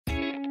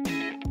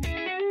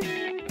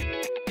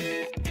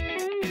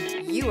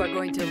You are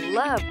going to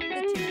love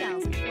the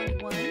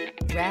 2021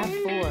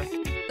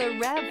 RAV4. The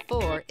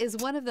RAV4 is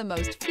one of the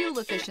most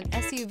fuel-efficient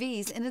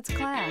SUVs in its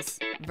class.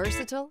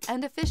 Versatile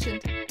and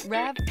efficient,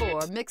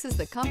 RAV4 mixes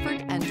the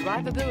comfort and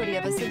drivability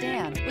of a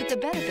sedan with the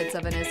benefits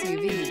of an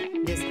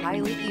SUV. This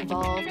highly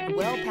evolved,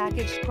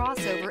 well-packaged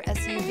crossover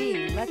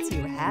SUV lets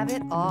you have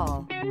it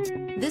all.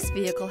 This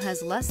vehicle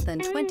has less than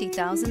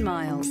 20,000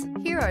 miles.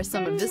 Here are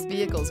some of this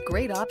vehicle's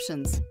great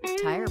options: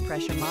 tire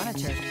pressure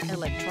monitor,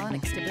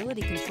 electronic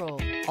stability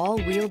control,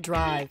 all-wheel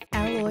drive,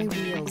 alloy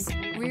wheels,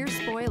 rear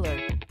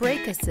spoiler,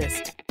 brake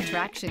assist,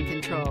 traction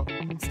control,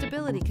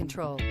 stability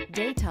control,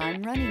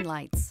 daytime running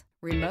lights,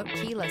 remote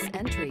keyless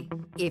entry.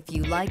 If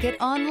you like it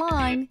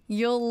online,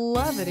 you'll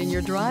love it in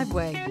your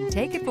driveway.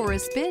 Take it for a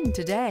spin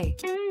today.